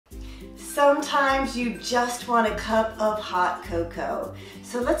Sometimes you just want a cup of hot cocoa.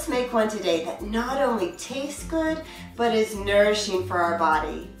 So let's make one today that not only tastes good, but is nourishing for our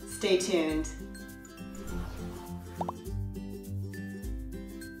body. Stay tuned.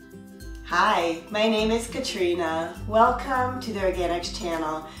 Hi, my name is Katrina. Welcome to the Organixx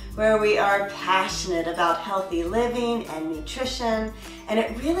channel, where we are passionate about healthy living and nutrition, and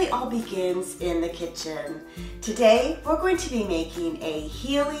it really all begins in the kitchen. Today, we're going to be making a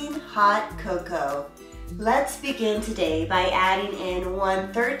healing hot cocoa. Let's begin today by adding in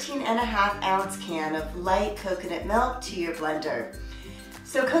one 13.5-ounce can of light coconut milk to your blender.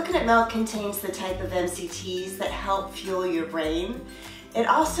 So coconut milk contains the type of MCTs that help fuel your brain. It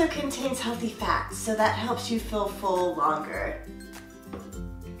also contains healthy fats, so that helps you feel full longer.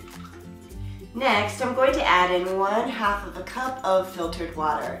 Next, I'm going to add in 1/2 cup of filtered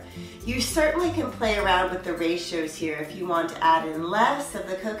water. You certainly can play around with the ratios here if you want to add in less of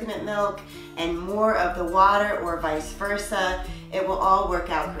the coconut milk and more of the water, or vice versa. It will all work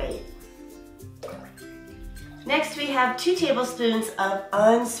out great. Next, we have 2 tablespoons of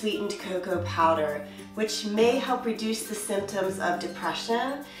unsweetened cocoa powder, which may help reduce the symptoms of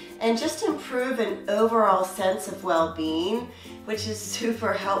depression and just improve an overall sense of well-being, which is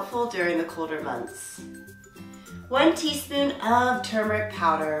super helpful during the colder months. 1 teaspoon of turmeric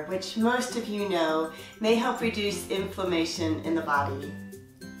powder, which most of you know may help reduce inflammation in the body.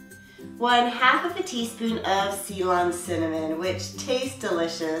 1/2 teaspoon of Ceylon cinnamon, which tastes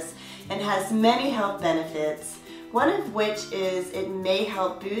delicious and has many health benefits, one of which is it may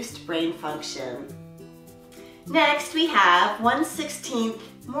help boost brain function. Next, we have 1/16,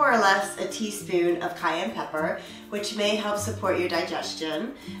 more or less, a teaspoon of cayenne pepper, which may help support your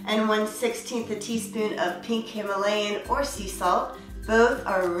digestion, and 1/16 a teaspoon of pink Himalayan or sea salt. Both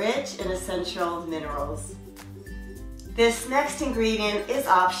are rich in essential minerals. This next ingredient is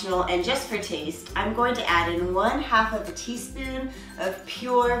optional, and just for taste, I'm going to add in 1/2 teaspoon of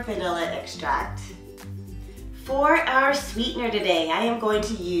pure vanilla extract. For our sweetener today, I am going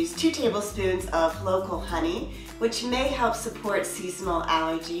to use 2 tablespoons of local honey, which may help support seasonal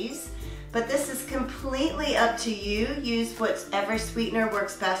allergies, but this is completely up to you. Use whatever sweetener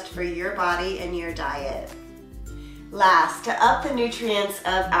works best for your body and your diet. Last, to up the nutrients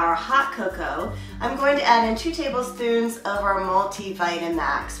of our hot cocoa, I'm going to add in 2 tablespoons of our Multivitamin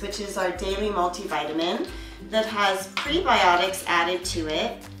Max, which is our daily multivitamin that has prebiotics added to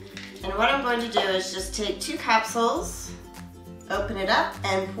it. And what I'm going to do is just take 2 capsules, open it up,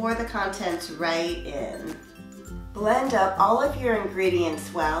 and pour the contents right in. Blend up all of your ingredients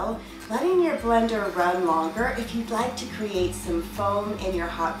well, letting your blender run longer if you'd like to create some foam in your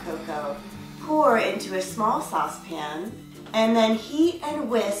hot cocoa. Pour into a small saucepan, and then heat and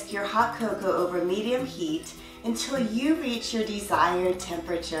whisk your hot cocoa over medium heat until you reach your desired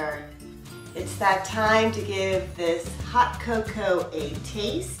temperature. It's that time to give this hot cocoa a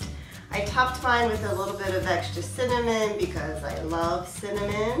taste. I topped mine with a little bit of extra cinnamon because I love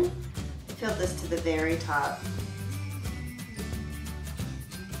cinnamon. I filled this to the very top.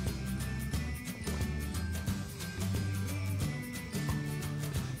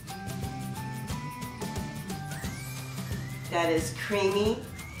 That is creamy,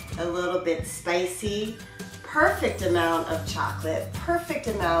 a little bit spicy, perfect amount of chocolate, perfect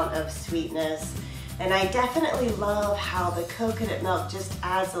amount of sweetness. And I definitely love how the coconut milk just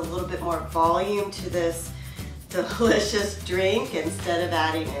adds a little bit more volume to this delicious drink. Instead of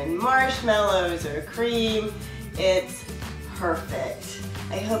adding in marshmallows or cream, it's perfect.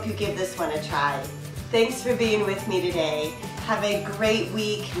 I hope you give this one a try. Thanks for being with me today. Have a great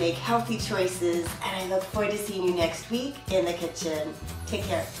week, make healthy choices, and I look forward to seeing you next week in the kitchen. Take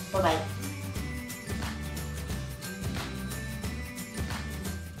care. Bye-bye.